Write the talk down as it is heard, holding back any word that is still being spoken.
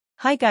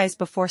Hi guys,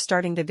 before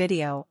starting the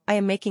video, I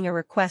am making a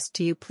request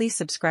to you, please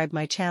subscribe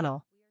my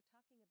channel.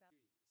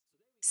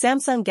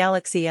 Samsung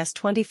Galaxy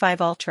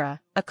S25 Ultra,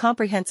 a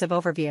comprehensive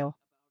overview.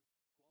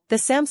 The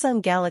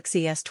Samsung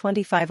Galaxy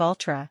S25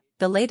 Ultra,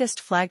 the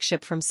latest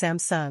flagship from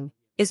Samsung,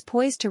 is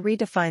poised to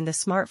redefine the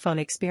smartphone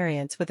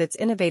experience with its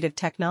innovative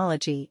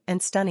technology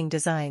and stunning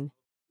design.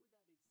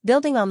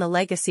 Building on the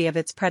legacy of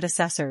its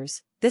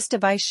predecessors, this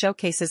device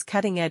showcases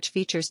cutting-edge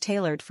features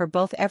tailored for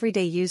both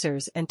everyday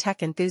users and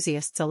tech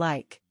enthusiasts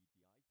alike.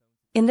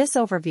 In this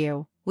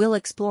overview, we'll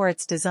explore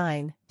its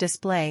design,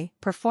 display,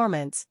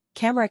 performance,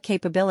 camera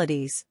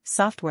capabilities,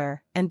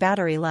 software, and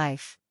battery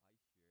life.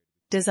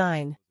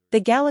 Design. The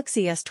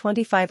Galaxy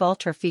S25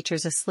 Ultra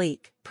features a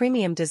sleek,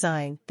 premium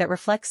design that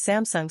reflects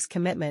Samsung's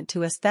commitment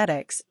to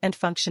aesthetics and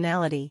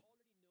functionality.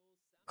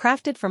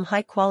 Crafted from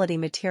high-quality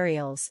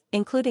materials,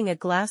 including a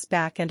glass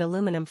back and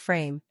aluminum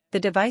frame, the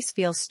device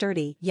feels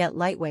sturdy yet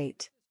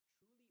lightweight.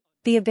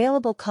 The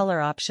available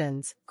color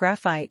options,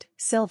 graphite,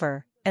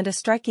 silver, and a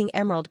striking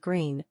emerald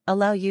green,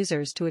 allow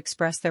users to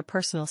express their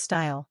personal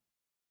style.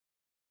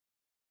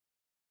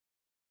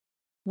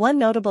 One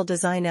notable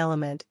design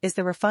element is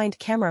the refined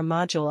camera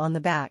module on the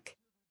back.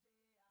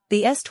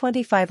 The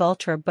S25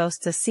 Ultra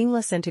boasts a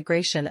seamless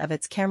integration of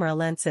its camera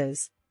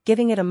lenses,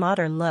 giving it a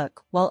modern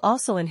look while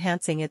also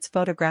enhancing its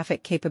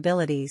photographic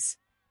capabilities.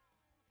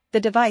 The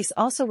device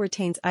also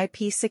retains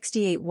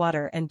IP68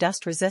 water and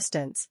dust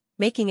resistance,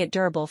 making it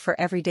durable for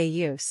everyday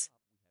use.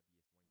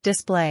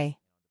 Display.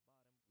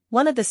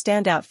 One of the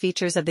standout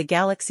features of the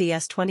Galaxy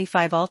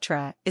S25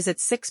 Ultra is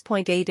its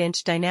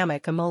 6.8-inch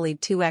dynamic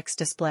AMOLED 2X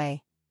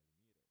display.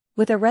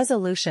 With a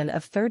resolution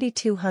of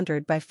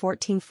 3200 by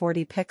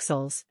 1440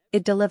 pixels,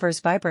 it delivers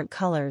vibrant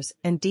colors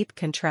and deep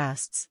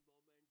contrasts.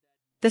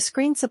 The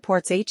screen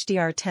supports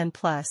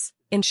HDR10+,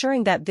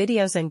 ensuring that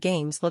videos and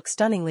games look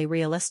stunningly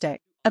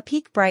realistic. A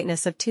peak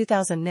brightness of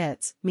 2000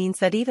 nits means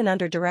that even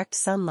under direct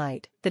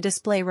sunlight, the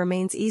display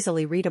remains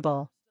easily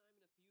readable.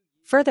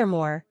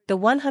 Furthermore, the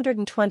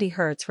 120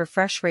 Hz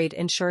refresh rate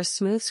ensures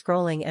smooth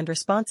scrolling and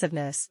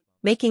responsiveness,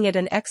 making it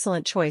an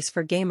excellent choice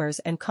for gamers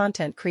and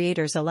content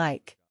creators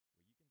alike.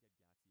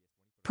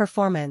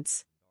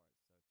 Performance.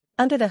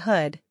 Under the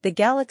hood, the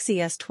Galaxy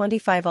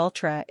S25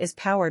 Ultra is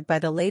powered by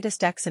the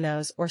latest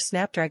Exynos or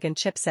Snapdragon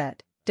chipset,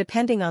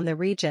 depending on the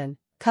region,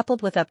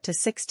 coupled with up to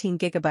 16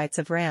 GB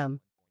of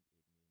RAM.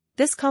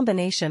 This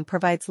combination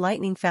provides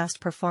lightning-fast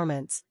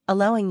performance,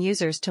 allowing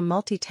users to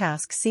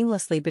multitask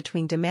seamlessly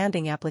between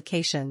demanding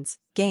applications,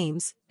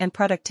 games, and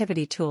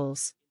productivity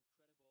tools.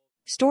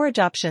 Storage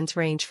options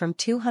range from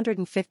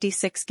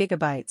 256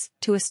 GB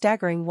to a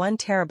staggering 1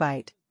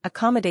 TB,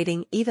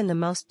 accommodating even the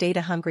most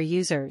data-hungry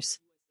users.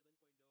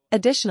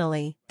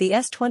 Additionally, the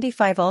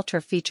S25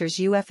 Ultra features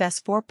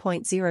UFS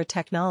 4.0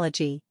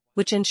 technology,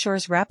 which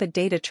ensures rapid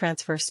data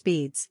transfer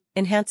speeds,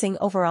 enhancing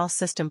overall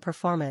system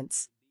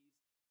performance.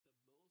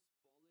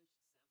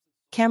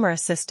 Camera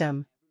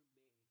system.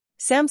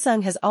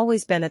 Samsung has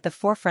always been at the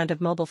forefront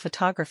of mobile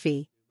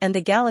photography, and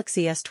the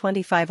Galaxy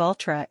S25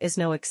 Ultra is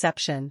no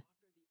exception.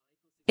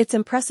 Its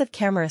impressive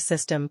camera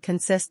system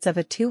consists of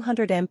a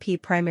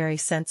 200MP primary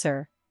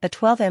sensor, a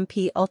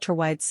 12MP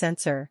ultra-wide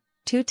sensor,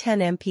 two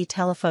 10MP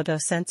telephoto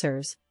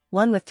sensors,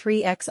 one with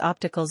 3x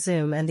optical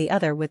zoom and the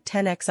other with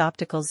 10x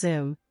optical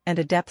zoom, and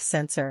a depth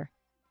sensor.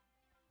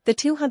 The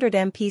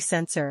 200MP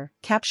sensor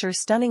captures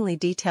stunningly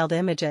detailed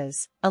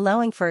images,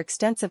 allowing for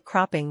extensive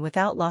cropping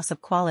without loss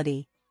of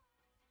quality.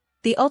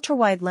 The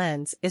ultra-wide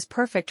lens is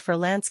perfect for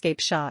landscape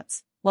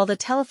shots, while the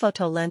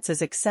telephoto lenses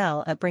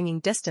excel at bringing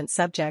distant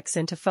subjects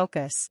into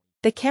focus.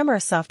 The camera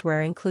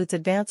software includes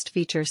advanced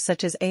features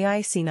such as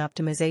AI scene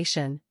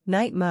optimization,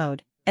 night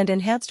mode, and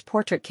enhanced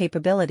portrait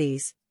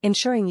capabilities,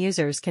 ensuring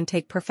users can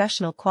take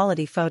professional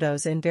quality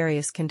photos in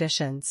various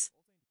conditions.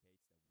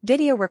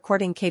 Video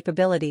recording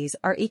capabilities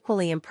are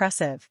equally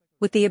impressive,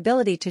 with the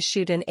ability to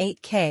shoot in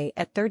 8K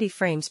at 30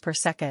 frames per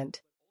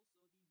second.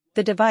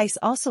 The device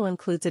also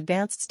includes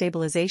advanced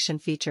stabilization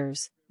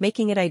features,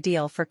 making it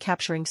ideal for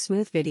capturing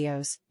smooth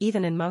videos,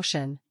 even in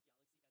motion.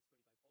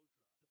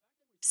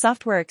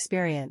 Software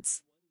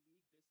experience.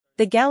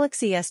 The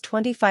Galaxy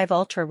S25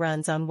 Ultra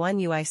runs on One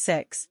UI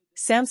 6,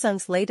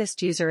 Samsung's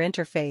latest user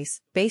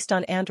interface, based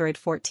on Android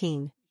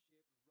 14.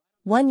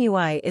 One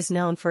UI is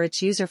known for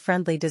its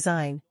user-friendly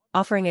design,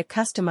 offering a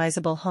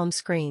customizable home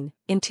screen,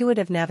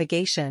 intuitive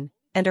navigation,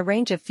 and a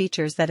range of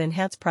features that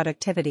enhance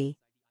productivity.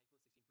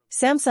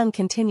 Samsung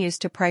continues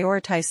to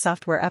prioritize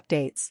software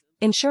updates,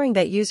 ensuring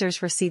that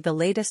users receive the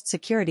latest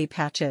security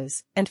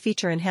patches and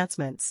feature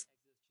enhancements.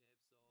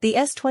 The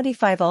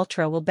S25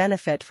 Ultra will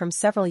benefit from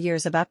several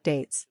years of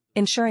updates,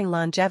 ensuring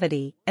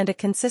longevity and a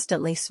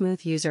consistently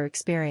smooth user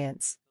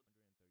experience.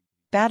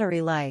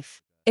 Battery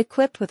life.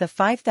 Equipped with a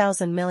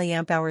 5000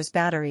 mAh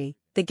battery,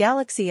 the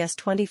Galaxy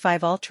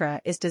S25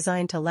 Ultra is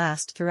designed to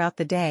last throughout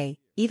the day,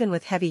 even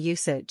with heavy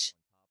usage.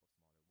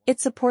 It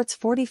supports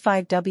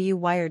 45W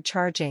wired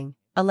charging,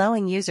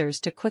 allowing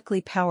users to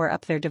quickly power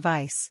up their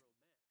device.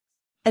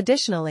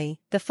 Additionally,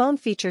 the phone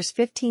features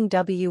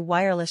 15W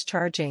wireless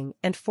charging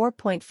and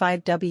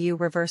 4.5W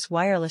reverse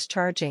wireless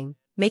charging,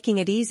 making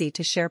it easy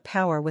to share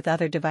power with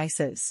other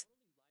devices.